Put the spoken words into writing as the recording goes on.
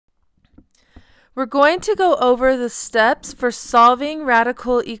We're going to go over the steps for solving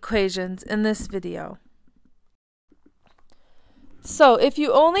radical equations in this video. So if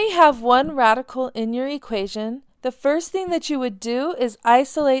you only have one radical in your equation, the first thing that you would do is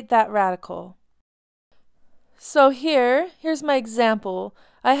isolate that radical. So here's my example.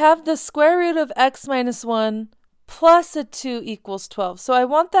 I have the square root of x minus 1 plus a 2 equals 12. So I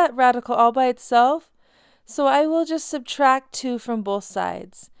want that radical all by itself, so I will just subtract 2 from both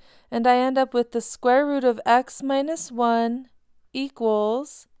sides. And I end up with the square root of x minus 1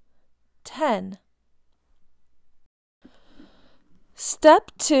 equals 10.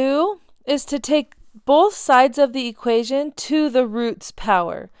 Step 2 is to take both sides of the equation to the root's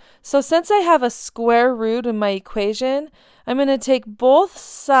power. So since I have a square root in my equation, I'm going to take both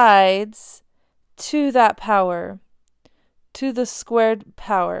sides to that power, to the squared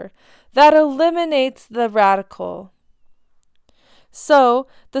power. That eliminates the radical. So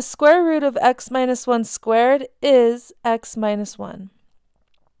the square root of x minus 1 squared is x minus 1.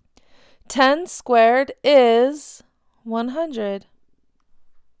 10 squared is 100.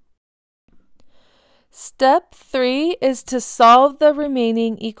 Step 3 is to solve the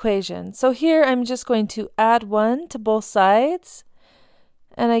remaining equation. So here I'm just going to add 1 to both sides,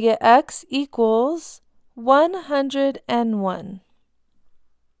 and I get x equals 101.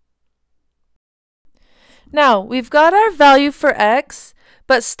 Now, we've got our value for x,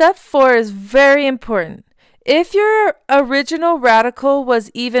 but step 4 is very important. If your original radical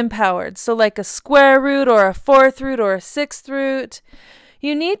was even powered, so like a square root or a fourth root or a sixth root,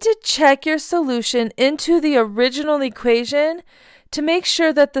 you need to check your solution into the original equation to make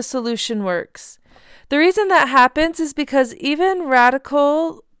sure that the solution works. The reason that happens is because even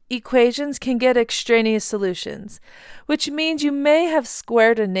radical equations can get extraneous solutions, which means you may have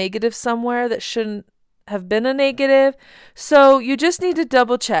squared a negative somewhere that shouldn't have been a negative, so you just need to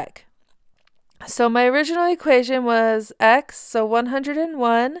double check. So my original equation was x, so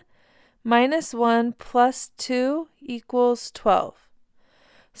 101 minus 1 plus 2 equals 12.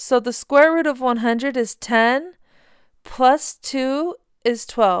 So the square root of 100 is 10 plus 2 is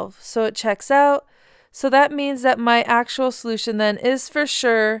 12, so it checks out. So that means that my actual solution then is for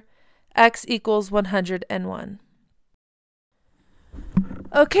sure x equals 101.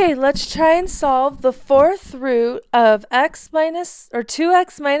 Okay, let's try and solve the fourth root of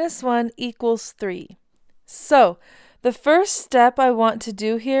 2x minus 1 equals 3. So the first step I want to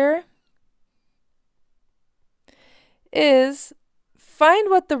do here is find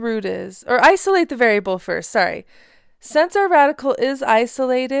what the root is, or isolate the variable first, sorry. Since our radical is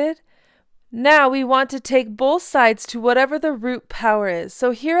isolated, now we want to take both sides to whatever the root power is.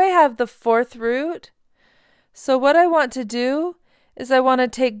 So here I have the fourth root. So what I want to do is I want to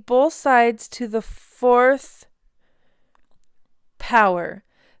take both sides to the fourth power.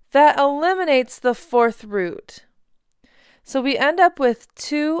 That eliminates the fourth root. So we end up with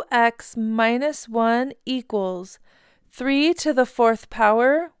 2x minus 1 equals 3 to the fourth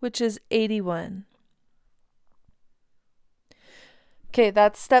power, which is 81. Okay,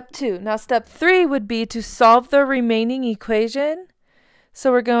 that's step 2. Now step 3 would be to solve the remaining equation.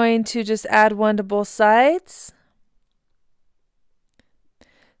 So we're going to just add 1 to both sides.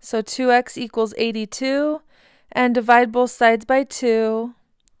 So 2x equals 82, and divide both sides by 2,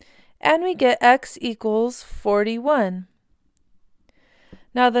 and we get x equals 41.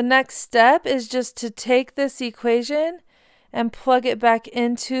 Now the next step is just to take this equation and plug it back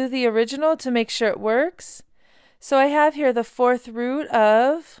into the original to make sure it works. So I have here the fourth root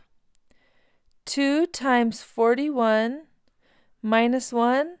of 2 times 41 minus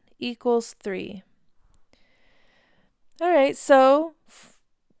 1 equals 3. All right, so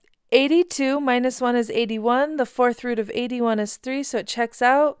 82 minus 1 is 81. The fourth root of 81 is 3, so it checks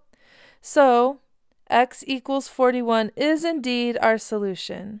out. So x equals 41 is indeed our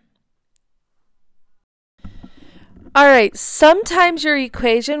solution. All right, sometimes your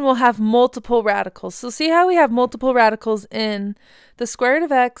equation will have multiple radicals. So see how we have multiple radicals in the square root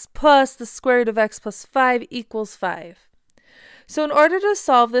of x plus the square root of x plus 5 equals 5. So in order to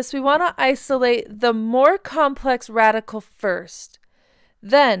solve this, we want to isolate the more complex radical first.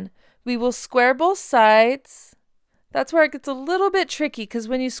 Then we will square both sides. That's where it gets a little bit tricky, because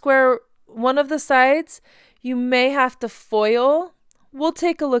when you square one of the sides, you may have to FOIL. We'll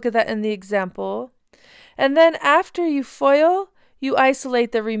take a look at that in the example. And then after you FOIL, you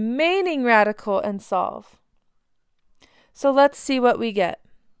isolate the remaining radical and solve. So let's see what we get.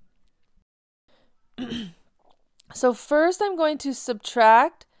 So first I'm going to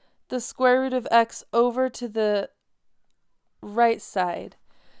subtract the square root of x over to the right side.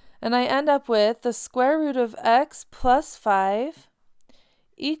 And I end up with the square root of x plus 5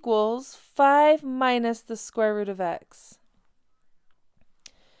 equals 5 minus the square root of x.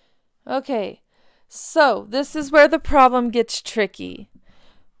 Okay, so this is where the problem gets tricky.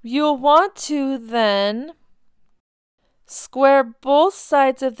 You'll want to then square both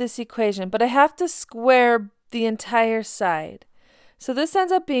sides of this equation, but I have to square the entire side. So this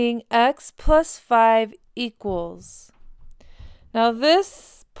ends up being x plus 5 equals. Now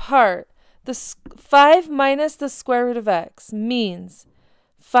this part, the 5 minus the square root of x, means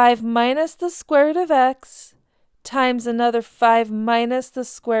 5 minus the square root of x times another 5 minus the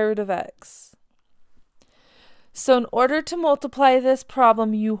square root of x. So in order to multiply this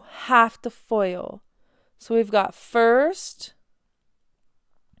problem, you have to FOIL. So we've got first,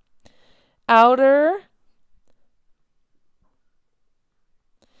 outer,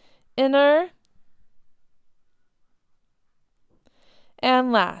 inner,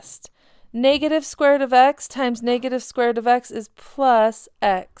 and last. Negative square root of x times negative square root of x is plus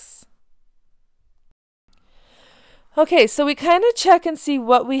x. Okay, so we kind of check and see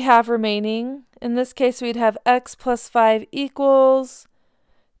what we have remaining. In this case, we'd have x plus 5 equals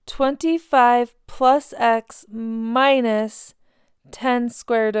 25 plus x minus 10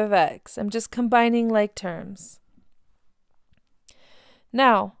 square root of x. I'm just combining like terms.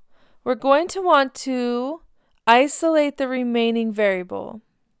 Now, we're going to want to isolate the remaining variable.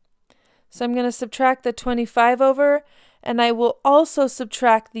 So I'm going to subtract the 25 over, and I will also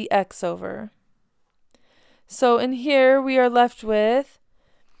subtract the x over. So in here, we are left with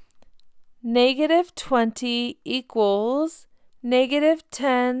negative 20 equals negative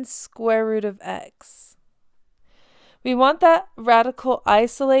 10 square root of x. We want that radical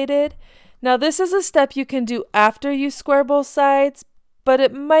isolated. Now this is a step you can do after you square both sides, but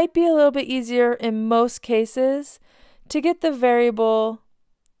it might be a little bit easier in most cases to get the variable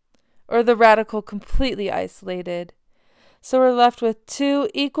or the radical completely isolated. So we're left with 2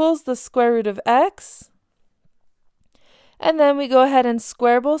 equals the square root of x. And then we go ahead and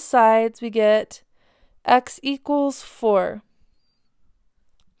square both sides. We get x equals 4.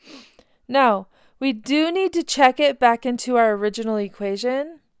 Now, we do need to check it back into our original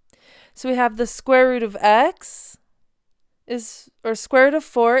equation. So we have the square root of x square root of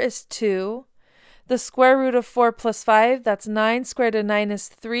 4 is 2. The square root of 4 plus 5, that's 9. Square root of 9 is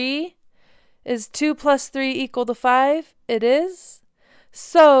 3. Is 2 plus 3 equal to 5? It is.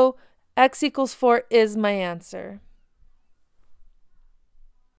 So x equals 4 is my answer.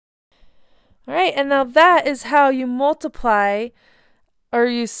 All right, and now that is how you multiply or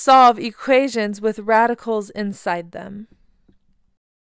you solve equations with radicals inside them.